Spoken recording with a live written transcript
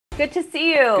good to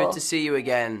see you. Good to see you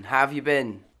again. How have you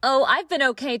been? Oh, I've been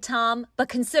okay, Tom. But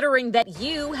considering that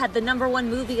you had the #1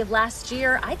 movie of last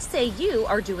year, I'd say you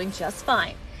are doing just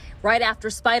fine. Right after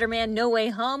Spider-Man No Way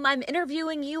Home, I'm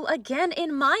interviewing you again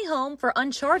in my home for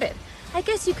Uncharted. I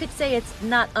guess you could say it's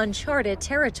not uncharted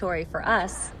territory for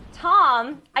us.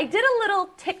 Tom, I did a little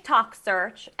TikTok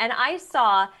search and I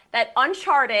saw that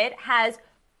Uncharted has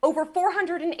over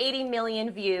 480 million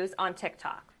views on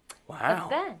TikTok. Wow. But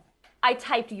then I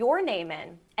typed your name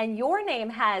in and your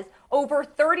name has over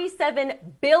 37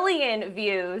 billion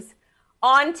views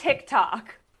on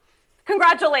TikTok.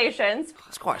 Congratulations.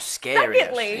 That's quite scary.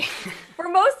 Secondly, for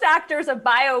most actors, a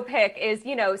biopic is,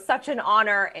 such an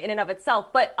honor in and of itself.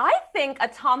 But I think a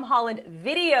Tom Holland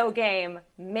video game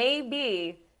may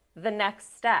be the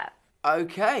next step.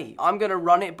 Okay, I'm going to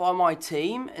run it by my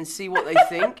team and see what they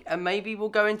think, and maybe we'll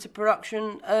go into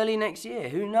production early next year.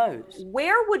 Who knows?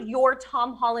 Where would your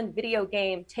Tom Holland video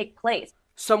game take place?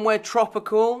 Somewhere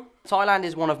tropical. Thailand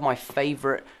is one of my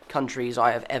favourite countries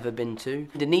I have ever been to.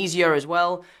 Indonesia as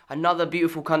well, another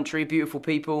beautiful country, beautiful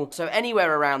people. So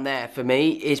anywhere around there for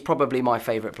me is probably my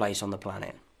favourite place on the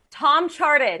planet.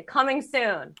 Tomcharted coming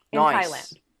soon in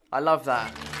Thailand. I love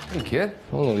that. Hey kid,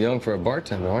 a little young for a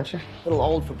bartender, aren't you? A little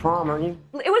old for prom, aren't you?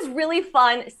 It was really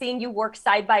fun seeing you work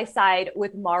side by side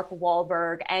with Mark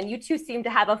Wahlberg, and you two seem to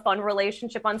have a fun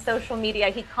relationship on social media.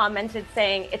 He commented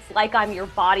saying, "It's like I'm your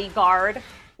bodyguard,"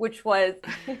 which was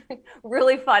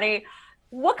really funny.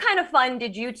 What kind of fun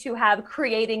did you two have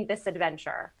creating this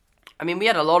adventure? I mean, we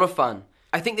had a lot of fun.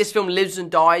 I think this film lives and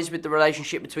dies with the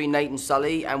relationship between Nate and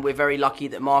Sully, and we're very lucky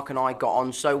that Mark and I got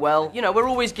on so well. We're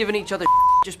always giving each other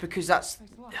just because that's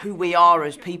who we are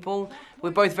as people.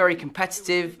 We're both very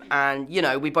competitive, and,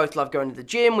 we both love going to the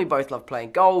gym, we both love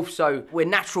playing golf, so we're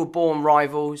natural-born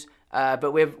rivals,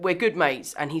 but we're good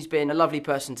mates, and he's been a lovely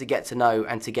person to get to know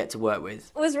and to get to work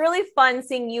with. It was really fun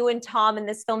seeing you and Tom in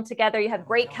this film together. You have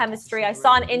great chemistry. I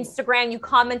saw on Instagram you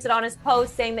commented on his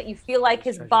post saying that you feel like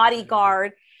his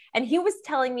bodyguard. And he was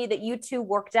telling me that you two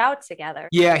worked out together.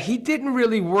 Yeah, he didn't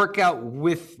really work out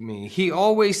with me. He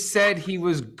always said he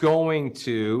was going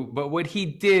to, but what he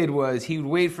did was he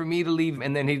would wait for me to leave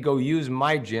and then he'd go use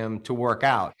my gym to work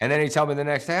out. And then he'd tell me the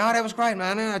next day, "Oh, that was great,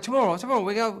 man. Tomorrow,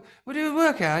 we do a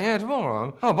workout. Yeah,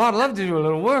 tomorrow. Oh, but I'd love to do a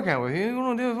little workout with you. We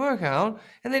want to do a workout."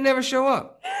 And they never show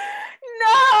up.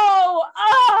 No!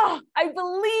 Oh, I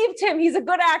believed him. He's a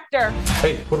good actor.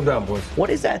 Hey, put him down, boys.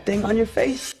 What is that thing on your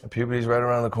face? The puberty's right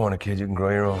around the corner, kid. You can grow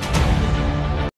your own.